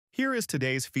Here is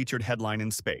today's featured headline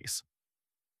in space.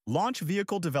 Launch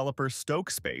vehicle developer Stoke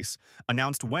Space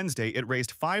announced Wednesday it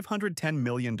raised $510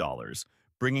 million,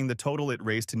 bringing the total it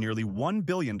raised to nearly $1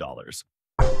 billion.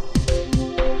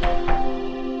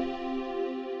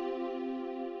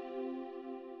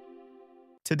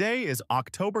 Today is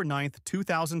October 9th,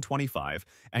 2025,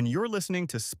 and you're listening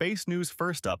to Space News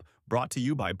First Up, brought to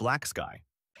you by Black Sky.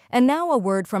 And now a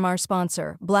word from our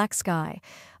sponsor, Black Sky.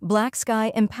 Black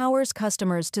Sky empowers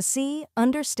customers to see,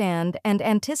 understand, and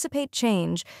anticipate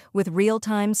change with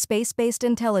real-time space-based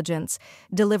intelligence,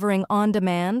 delivering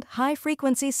on-demand,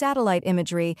 high-frequency satellite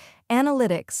imagery,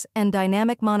 analytics, and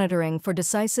dynamic monitoring for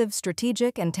decisive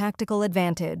strategic and tactical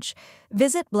advantage.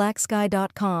 Visit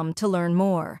blacksky.com to learn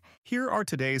more. Here are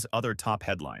today's other top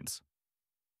headlines.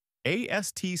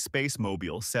 AST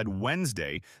SpaceMobile said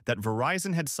Wednesday that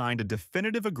Verizon had signed a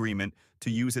definitive agreement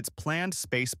to use its planned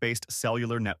space-based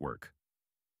cellular network.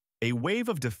 A wave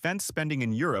of defense spending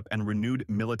in Europe and renewed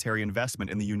military investment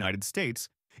in the United States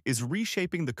is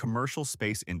reshaping the commercial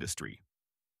space industry.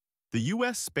 The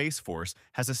U.S. Space Force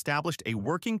has established a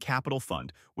working capital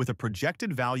fund with a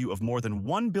projected value of more than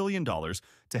 $1 billion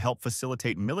to help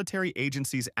facilitate military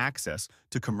agencies' access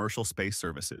to commercial space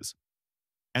services.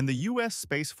 And the U.S.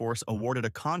 Space Force awarded a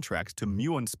contract to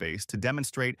Muon Space to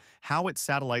demonstrate how its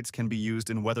satellites can be used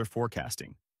in weather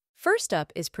forecasting. First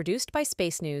Up is produced by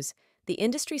Space News, the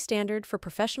industry standard for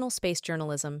professional space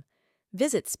journalism.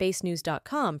 Visit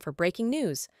spacenews.com for breaking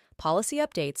news, policy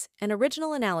updates, and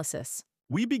original analysis.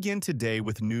 We begin today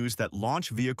with news that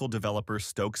launch vehicle developer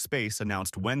Stoke Space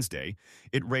announced Wednesday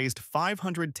it raised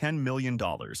 $510 million,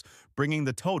 bringing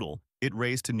the total it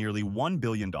raised to nearly $1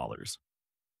 billion.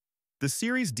 The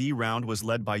Series D round was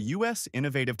led by U.S.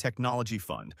 Innovative Technology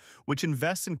Fund, which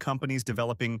invests in companies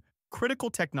developing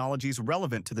critical technologies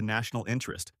relevant to the national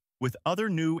interest, with other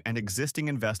new and existing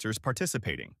investors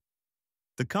participating.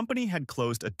 The company had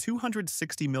closed a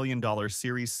 $260 million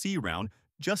Series C round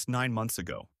just 9 months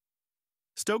ago.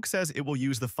 Stoke says it will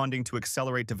use the funding to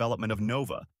accelerate development of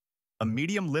Nova, a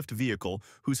medium-lift vehicle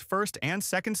whose first and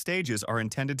second stages are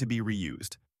intended to be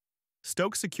reused.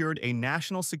 Stoke secured a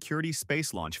national security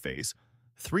space launch phase,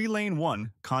 3-Lane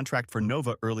 1 contract for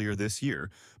Nova earlier this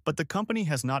year, but the company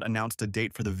has not announced a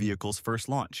date for the vehicle's first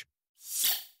launch.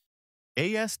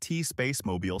 AST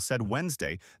SpaceMobile said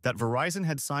Wednesday that Verizon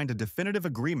had signed a definitive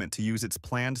agreement to use its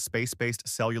planned space-based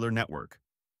cellular network.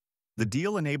 The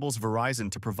deal enables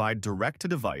Verizon to provide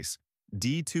direct-to-device,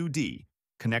 D2D,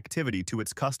 connectivity to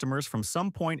its customers from some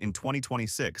point in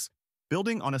 2026,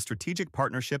 building on a strategic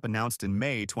partnership announced in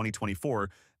May 2024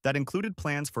 that included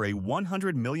plans for a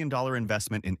 $100 million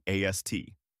investment in AST.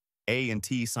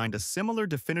 AT&T signed a similar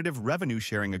definitive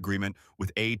revenue-sharing agreement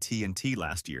with AT&T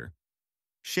last year.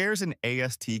 Shares in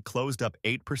AST closed up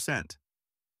 8%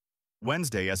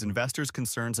 Wednesday as investors'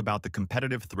 concerns about the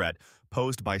competitive threat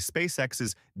posed by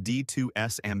SpaceX's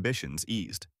D2S ambitions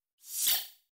eased.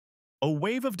 A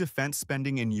wave of defense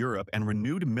spending in Europe and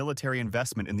renewed military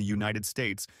investment in the United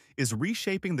States is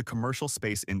reshaping the commercial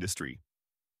space industry.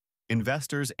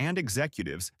 Investors and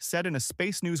executives said in a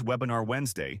Space News webinar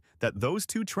Wednesday that those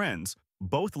two trends,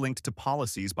 both linked to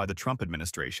policies by the Trump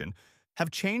administration,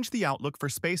 have changed the outlook for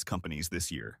space companies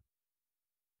this year.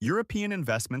 European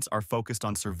investments are focused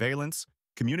on surveillance,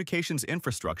 communications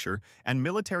infrastructure, and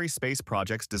military space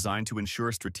projects designed to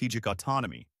ensure strategic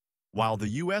autonomy, while the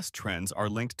U.S. trends are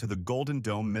linked to the Golden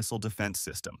Dome missile defense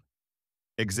system.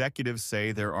 Executives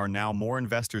say there are now more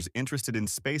investors interested in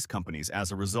space companies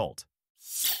as a result.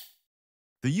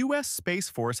 The U.S. Space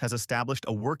Force has established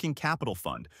a working capital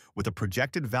fund with a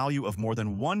projected value of more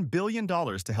than $1 billion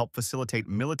to help facilitate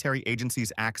military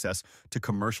agencies' access to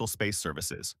commercial space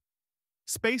services.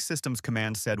 Space Systems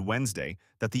Command said Wednesday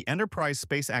that the Enterprise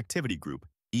Space Activity Group,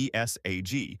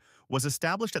 ESAG, was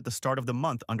established at the start of the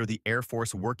month under the Air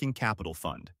Force Working Capital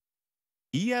Fund.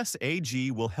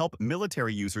 ESAG will help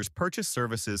military users purchase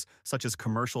services such as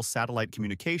commercial satellite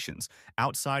communications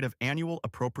outside of annual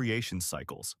appropriations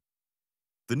cycles.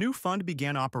 The new fund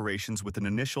began operations with an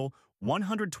initial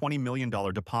 $120 million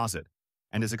deposit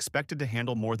and is expected to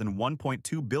handle more than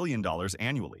 $1.2 billion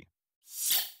annually.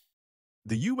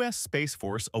 The U.S. Space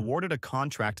Force awarded a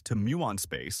contract to Muon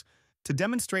Space to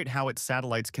demonstrate how its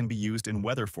satellites can be used in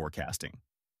weather forecasting.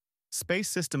 Space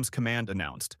Systems Command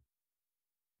announced.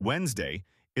 Wednesday,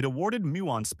 it awarded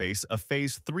Muon Space a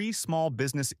Phase 3 Small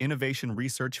Business Innovation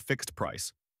Research Fixed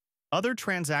Price, Other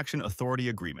Transaction Authority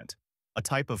Agreement, a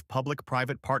type of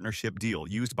public-private partnership deal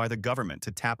used by the government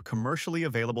to tap commercially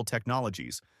available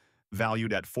technologies,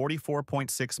 valued at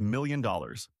 $44.6 million.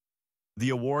 The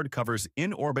award covers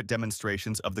in-orbit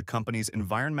demonstrations of the company's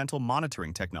environmental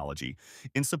monitoring technology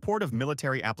in support of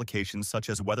military applications such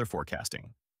as weather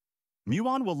forecasting.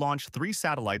 Muon will launch 3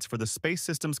 satellites for the Space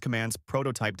Systems Command's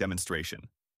prototype demonstration.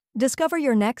 Discover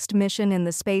your next mission in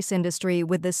the space industry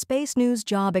with the Space News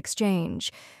Job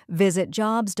Exchange. Visit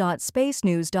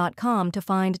jobs.spacenews.com to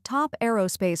find top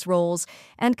aerospace roles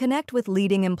and connect with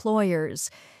leading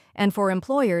employers. And for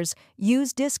employers,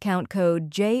 use discount code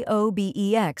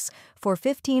JOBEX for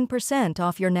 15%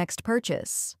 off your next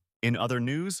purchase. In other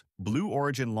news, Blue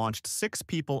Origin launched 6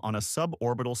 people on a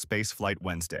suborbital spaceflight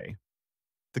Wednesday.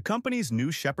 The company's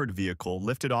New Shepard vehicle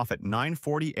lifted off at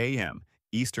 9:40 a.m.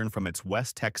 Eastern from its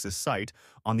West Texas site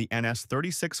on the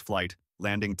NS-36 flight,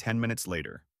 landing 10 minutes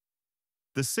later.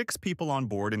 The 6 people on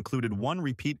board included one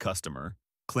repeat customer,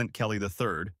 Clint Kelly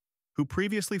III, who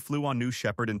previously flew on New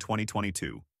Shepard in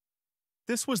 2022.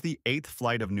 This was the 8th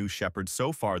flight of New Shepard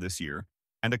so far this year,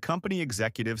 and a company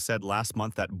executive said last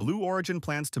month that Blue Origin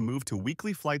plans to move to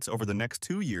weekly flights over the next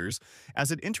 2 years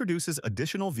as it introduces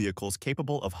additional vehicles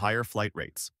capable of higher flight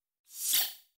rates.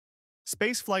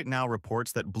 Spaceflight Now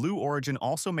reports that Blue Origin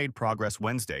also made progress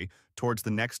Wednesday towards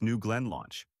the next New Glenn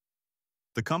launch.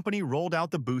 The company rolled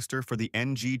out the booster for the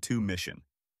NG-2 mission,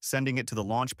 sending it to the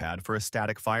launch pad for a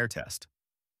static fire test.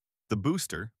 The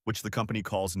booster, which the company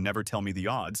calls Never Tell Me the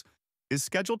Odds, is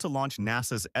scheduled to launch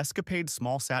NASA's Escapade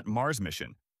SmallSat Mars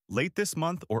mission late this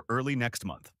month or early next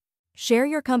month. Share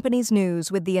your company's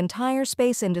news with the entire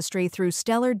space industry through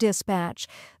Stellar Dispatch,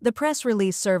 the press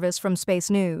release service from Space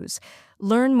News.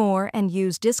 Learn more and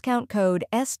use discount code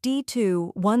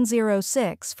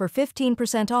SD2106 for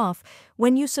 15% off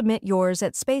when you submit yours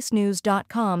at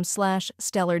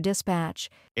spacenews.com/stellardispatch.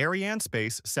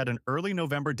 AST set an early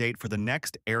November date for the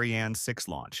next Ariane 6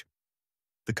 launch.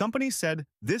 The company said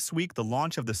this week the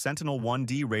launch of the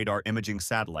Sentinel-1D radar imaging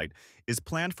satellite is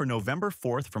planned for November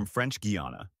 4th from French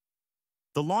Guiana.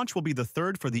 The launch will be the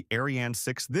 3rd for the Ariane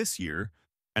 6 this year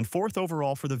and 4th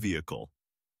overall for the vehicle.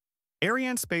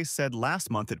 AST said last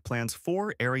month it plans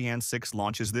 4 Ariane 6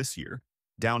 launches this year,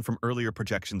 down from earlier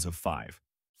projections of 5.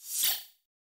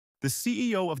 The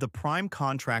CEO of the prime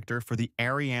contractor for the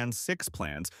Ariane 6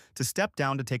 plans to step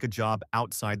down to take a job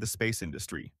outside the space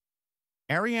industry.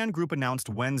 Ariane Group announced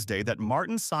Wednesday that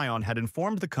Martin Sion had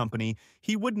informed the company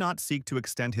he would not seek to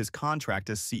extend his contract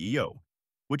as CEO,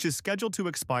 which is scheduled to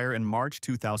expire in March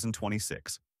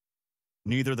 2026.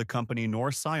 Neither the company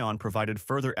nor Sion provided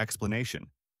further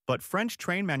explanation, but French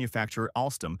train manufacturer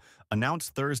Alstom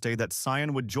announced Thursday that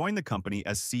Sion would join the company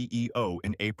as CEO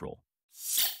in April.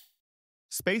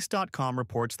 Space.com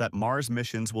reports that Mars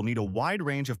missions will need a wide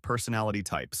range of personality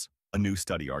types, a new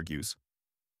study argues.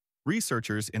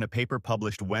 Researchers in a paper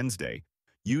published Wednesday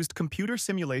used computer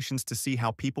simulations to see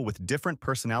how people with different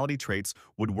personality traits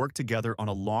would work together on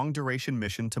a long-duration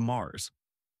mission to Mars.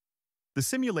 The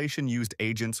simulation used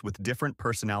agents with different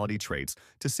personality traits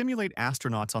to simulate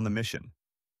astronauts on the mission.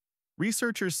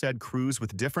 Researchers said crews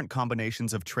with different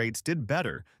combinations of traits did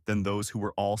better than those who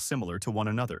were all similar to one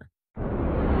another.